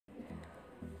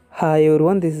Hi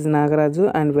everyone, this is Nagaraju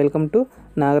and welcome to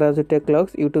Nagaraju tech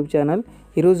vlogs YouTube channel.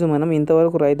 ఈరోజు మనం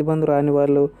ఇంతవరకు రైతు బంధు రాని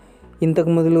వాళ్ళు,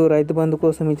 ఇంతకు మొదలు రైతు బంధు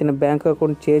కోసం ఇచ్చిన బ్యాంక్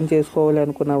అకౌంట్ చేంజ్ చేసుకోవాలి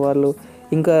అనుకున్న వాళ్ళు,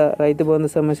 ఇంకా రైతు బంధు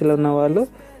సమస్యలు ఉన్న వాళ్ళు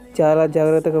చాలా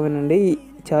జాగ్రత్తగా వినండి.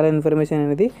 చాలా ఇన్ఫర్మేషన్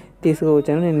అనేది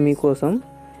తీసుకువచ్చాను నేను మీకోసం.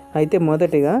 అయితే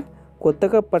మొదటిగా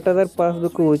కొత్తగా పట్టదార్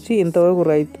పాస్బుక్ వచ్చి ఇంతవరకు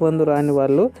రైతు బంధు రాని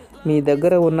వాళ్ళు మీ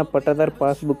దగ్గర ఉన్న పట్టదార్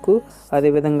పాస్బుక్,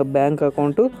 అదేవిధంగా బ్యాంక్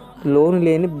అకౌంటు, లోన్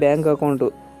లేని బ్యాంక్ అకౌంటు,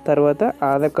 తర్వాత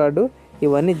ఆధార్ కార్డు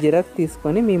ఇవన్నీ జిరాక్స్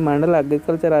తీసుకొని మీ మండల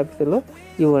అగ్రికల్చర్ ఆఫీసులో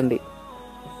ఇవ్వండి.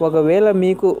 ఒకవేళ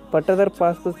మీకు పట్టదార్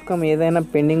పాస్ పుస్తకం ఏదైనా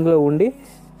పెండింగ్లో ఉండి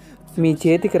మీ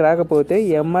చేతికి రాకపోతే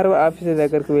ఎంఆర్ఓ ఆఫీసర్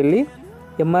దగ్గరికి వెళ్ళి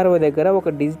ఎంఆర్ఓ దగ్గర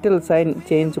ఒక డిజిటల్ సైన్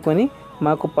చేయించుకొని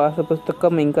మాకు పాస్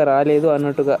పుస్తకం ఇంకా రాలేదు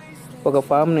అన్నట్టుగా ఒక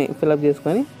ఫామ్ని ఫిలప్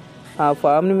చేసుకొని ఆ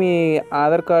ఫామ్ని మీ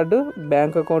ఆధార్ కార్డు,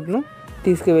 బ్యాంక్ అకౌంట్ను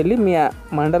తీసుకువెళ్ళి మీ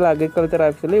మండల అగ్రికల్చర్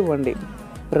ఆఫీసులో ఇవ్వండి.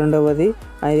 రెండవది,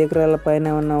 5 ఎకరాల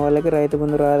పైన ఉన్న వాళ్ళకి రైతు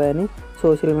బంధు రాదని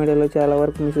సోషల్ మీడియాలో చాలా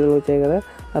వరకు మెసేజ్లు వచ్చాయి కదా,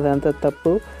 అదంతా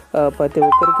తప్పు. ప్రతి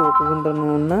ఒక్కరికి ఒక గుంటను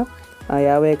ఉన్న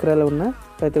 50 ఎకరాలు ఉన్న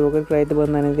ప్రతి ఒక్కరికి రైతు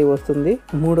బంధు అనేది వస్తుంది.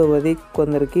 మూడవది,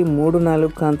 కొందరికి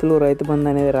 3-4 కంతులు రైతు బంధు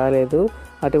అనేది రాలేదు.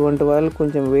 అటువంటి వాళ్ళు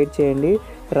కొంచెం వెయిట్ చేయండి.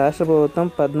 రాష్ట్ర ప్రభుత్వం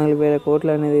 14,000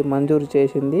 కోట్లు అనేది మంజూరు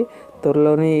చేసింది.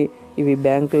 త్వరలోనే ఇవి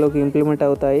బ్యాంకులోకి ఇంప్లిమెంట్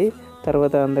అవుతాయి.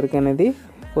 తర్వాత అందరికీ అనేది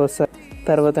వస్తాయి.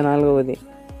 తర్వాత నాలుగవది,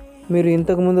 మీరు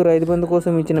ఇంతకుముందు రైతు బంధు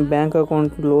కోసం ఇచ్చిన బ్యాంక్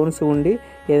అకౌంట్ లోన్స్ ఉండి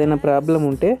ఏదైనా ప్రాబ్లం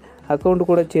ఉంటే అకౌంట్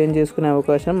కూడా చేంజ్ చేసుకునే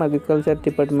అవకాశం అగ్రికల్చర్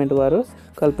డిపార్ట్మెంట్ వారు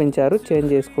కల్పించారు. చేంజ్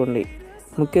చేసుకోండి.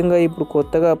 ముఖ్యంగా ఇప్పుడు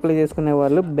కొత్తగా అప్లై చేసుకునే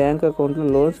వాళ్ళు బ్యాంక్ అకౌంట్లో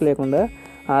లోన్స్ లేకుండా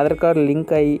ఆధార్ కార్డు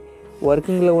లింక్ అయ్యి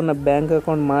వర్కింగ్లో ఉన్న బ్యాంక్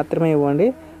అకౌంట్ మాత్రమే ఇవ్వండి.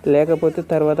 లేకపోతే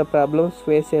తర్వాత ప్రాబ్లమ్స్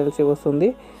ఫేస్ చేయాల్సి వస్తుంది.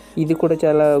 ఇది కూడా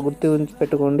చాలా గుర్తుంచి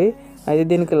పెట్టుకోండి. అయితే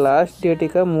దీనికి లాస్ట్ డేట్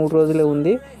ఇక 3 రోజులే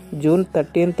ఉంది. జూన్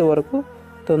 13th వరకు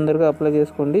తొందరగా అప్లై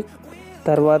చేసుకోండి.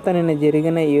 తర్వాత నిన్న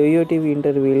జరిగిన యోయో టీవీ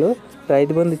ఇంటర్వ్యూలో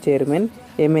రైతు బంధు చైర్మన్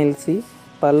ఎమ్మెల్సీ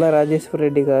పల్లా రాజేశ్వర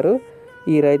రెడ్డి గారు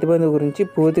ఈ రైతు బంధు గురించి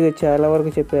పూర్తిగా చాలా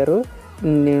వరకు చెప్పారు.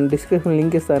 నేను డిస్క్రిప్షన్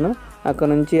లింక్ ఇస్తాను, అక్కడ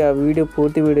నుంచి ఆ వీడియో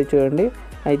పూర్తి వీడియో చూడండి.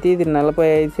 అయితే ఇది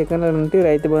 45 సెకండ్ల నుండి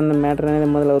రైతు బంధు మ్యాటర్ అనేది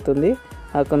మొదలవుతుంది.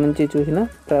 అక్కడ నుంచి చూసినా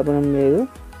ప్రాబ్లం లేదు.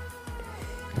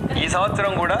 ఈ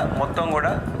సంవత్సరం కూడా మొత్తం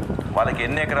కూడా వాళ్ళకి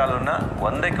ఎన్ని ఎకరాలు ఉన్నా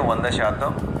 100కి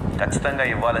 100% ఖచ్చితంగా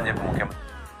ఇవ్వాలని చెప్పి ముఖ్యమంత్రి.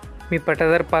 మీ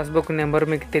పట్టదార్ పాస్బుక్ నెంబర్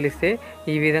మీకు తెలిస్తే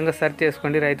ఈ విధంగా సెర్చ్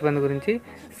చేసుకోండి. రైతు బంధు గురించి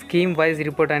స్కీమ్ వైజ్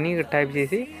రిపోర్ట్ అని ఇక్కడ టైప్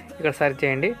చేసి ఇక్కడ సెర్చ్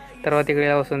చేయండి. తర్వాత ఇక్కడ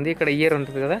ఎలా వస్తుంది, ఇక్కడ ఇయర్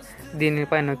ఉంటుంది కదా,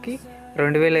 దీనిపైన నొక్కి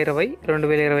 2020,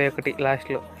 2021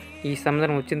 లాస్ట్లో ఈ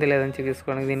సంవత్సరం వచ్చింది లేదని చెక్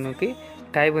చేసుకోండి. దీన్ని నొక్కి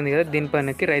టైప్ ఉంది కదా, దీనిపైన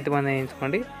నొక్కి రైతు బంధు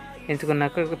ఎంచుకోండి.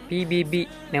 ఎంచుకున్నాక పీబీబీ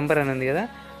నెంబర్ అని ఉంది కదా,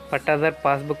 పట్టాదార్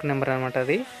పాస్బుక్ నెంబర్ అనమాట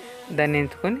అది. దాన్ని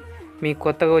ఎంచుకొని మీ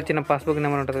కొత్తగా వచ్చిన పాస్బుక్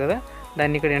నెంబర్ ఉంటుంది కదా,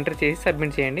 దాన్ని ఇక్కడ ఎంటర్ చేసి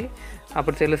సబ్మిట్ చేయండి.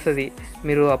 అప్పుడు తెలుస్తుంది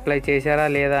మీరు అప్లై చేశారా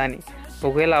లేదా అని.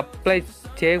 ఒకవేళ అప్లై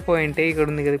చేయకపోయింటే ఇక్కడ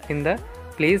ఉంది కదా కింద,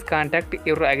 please contact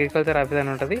your agriculture officer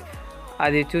అని ఉంటుంది.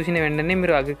 అది చూసిన వెంటనే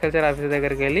మీరు అగ్రికల్చర్ ఆఫీసర్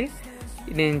దగ్గరికి వెళ్ళి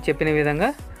నేను చెప్పిన విధంగా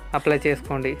అప్లై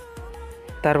చేసుకోండి.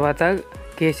 తర్వాత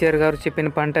కేసీఆర్ గారు చెప్పిన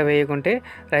పంట వేయకుంటే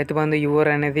రైతు బంధు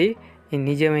ఇవ్వరు అనేది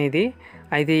నిజమే ఇది.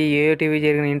 అయితే ఈ ఏయో టీవీ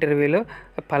జరిగిన ఇంటర్వ్యూలో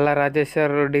పల్లా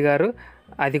రాజేశ్వర రెడ్డి గారు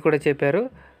అది కూడా చెప్పారు.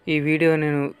 ఈ వీడియో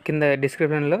నేను కింద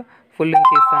డిస్క్రిప్షన్లో ఫుల్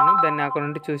లింక్ ఇస్తాను, దాన్ని అక్కడ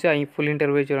నుండి చూసి ఆ ఫుల్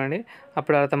ఇంటర్వ్యూ చూడండి,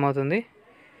 అప్పుడు అర్థమవుతుంది.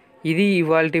 ఇది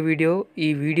ఇవాల్టి వీడియో. ఈ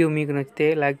వీడియో మీకు నచ్చితే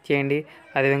లైక్ చేయండి,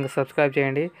 అదేవిధంగా సబ్స్క్రైబ్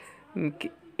చేయండి.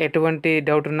 ఎటువంటి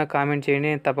డౌట్ ఉన్నా కామెంట్ చేయండి,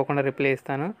 నేను తప్పకుండా రిప్లై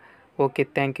ఇస్తాను. Okay,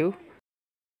 thank you.